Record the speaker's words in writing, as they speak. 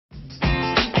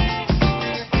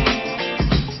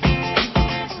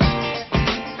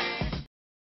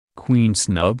Queen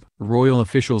snub? Royal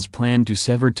officials plan to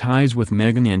sever ties with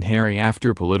Meghan and Harry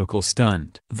after political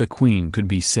stunt. The Queen could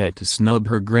be set to snub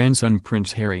her grandson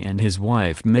Prince Harry and his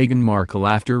wife Meghan Markle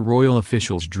after royal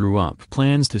officials drew up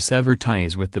plans to sever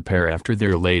ties with the pair after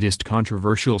their latest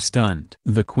controversial stunt.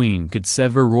 The Queen could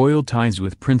sever royal ties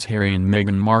with Prince Harry and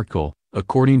Meghan Markle,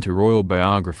 according to royal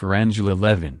biographer Angela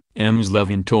Levin. Ms.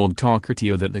 Levin told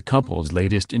Talkratio that the couple's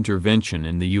latest intervention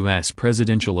in the U.S.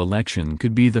 presidential election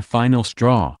could be the final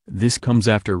straw. This comes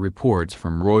after reports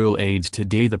from royal aides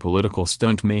today the political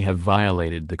stunt may have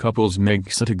violated the couple's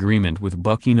Megxit agreement with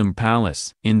Buckingham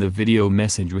Palace. In the video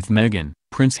message with Meghan,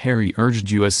 Prince Harry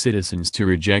urged U.S. citizens to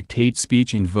reject hate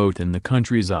speech and vote in the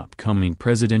country's upcoming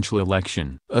presidential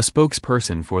election. A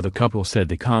spokesperson for the couple said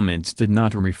the comments did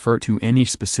not refer to any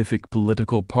specific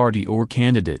political party or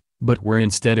candidate, but were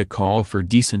instead a call for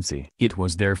decency. It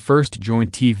was their first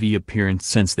joint TV appearance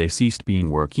since they ceased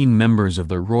being working members of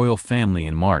the royal family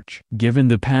in March. Given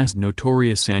the past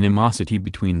notorious animosity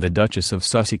between the Duchess of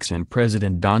Sussex and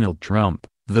President Donald Trump,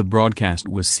 the broadcast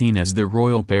was seen as the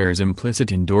royal pair's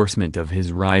implicit endorsement of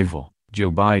his rival,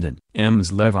 Joe Biden.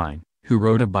 Ms. Levine, who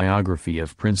wrote a biography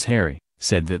of Prince Harry,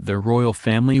 said that the royal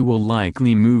family will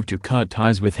likely move to cut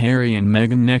ties with Harry and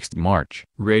Meghan next March.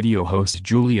 Radio host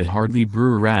Julia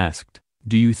Hartley-Brewer asked,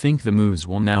 "Do you think the moves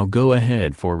will now go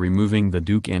ahead for removing the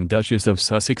Duke and Duchess of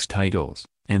Sussex titles,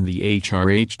 and the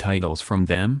HRH titles from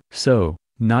them? So,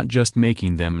 not just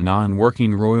making them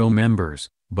non-working royal members,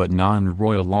 but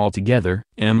non-royal altogether?"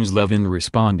 Ms. Levin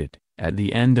responded, "At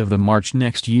the end of the March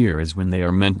next year is when they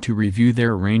are meant to review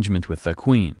their arrangement with the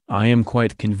Queen. I am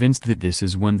quite convinced that this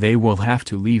is when they will have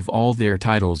to leave all their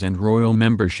titles and royal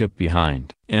membership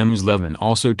behind." Ms. Levin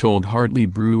also told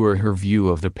Hartley-Brewer her view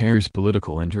of the pair's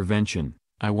political intervention.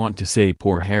 "I want to say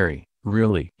poor Harry,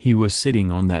 really. He was sitting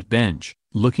on that bench,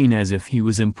 looking as if he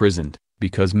was imprisoned,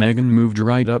 because Meghan moved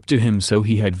right up to him so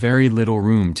he had very little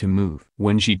room to move.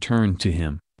 When she turned to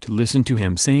him, to listen to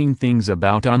him saying things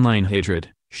about online hatred,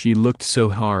 she looked so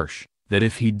harsh, that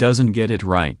if he doesn't get it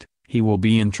right, he will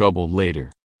be in trouble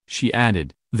later." She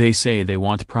added, "They say they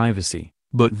want privacy,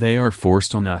 but they are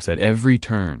forced on us at every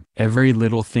turn. Every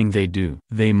little thing they do.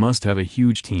 They must have a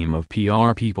huge team of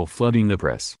PR people flooding the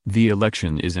press. The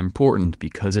election is important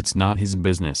because it's not his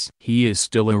business. He is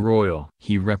still a royal.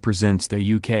 He represents the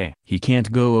UK. He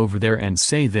can't go over there and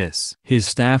say this." His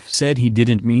staff said he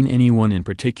didn't mean anyone in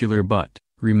particular, but,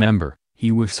 remember,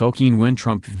 he was sulking when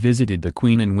Trump visited the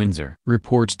Queen in Windsor.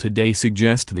 Reports today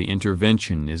suggest the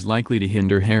intervention is likely to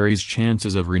hinder Harry's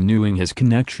chances of renewing his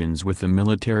connections with the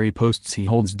military posts he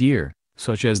holds dear,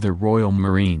 such as the Royal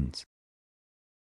Marines.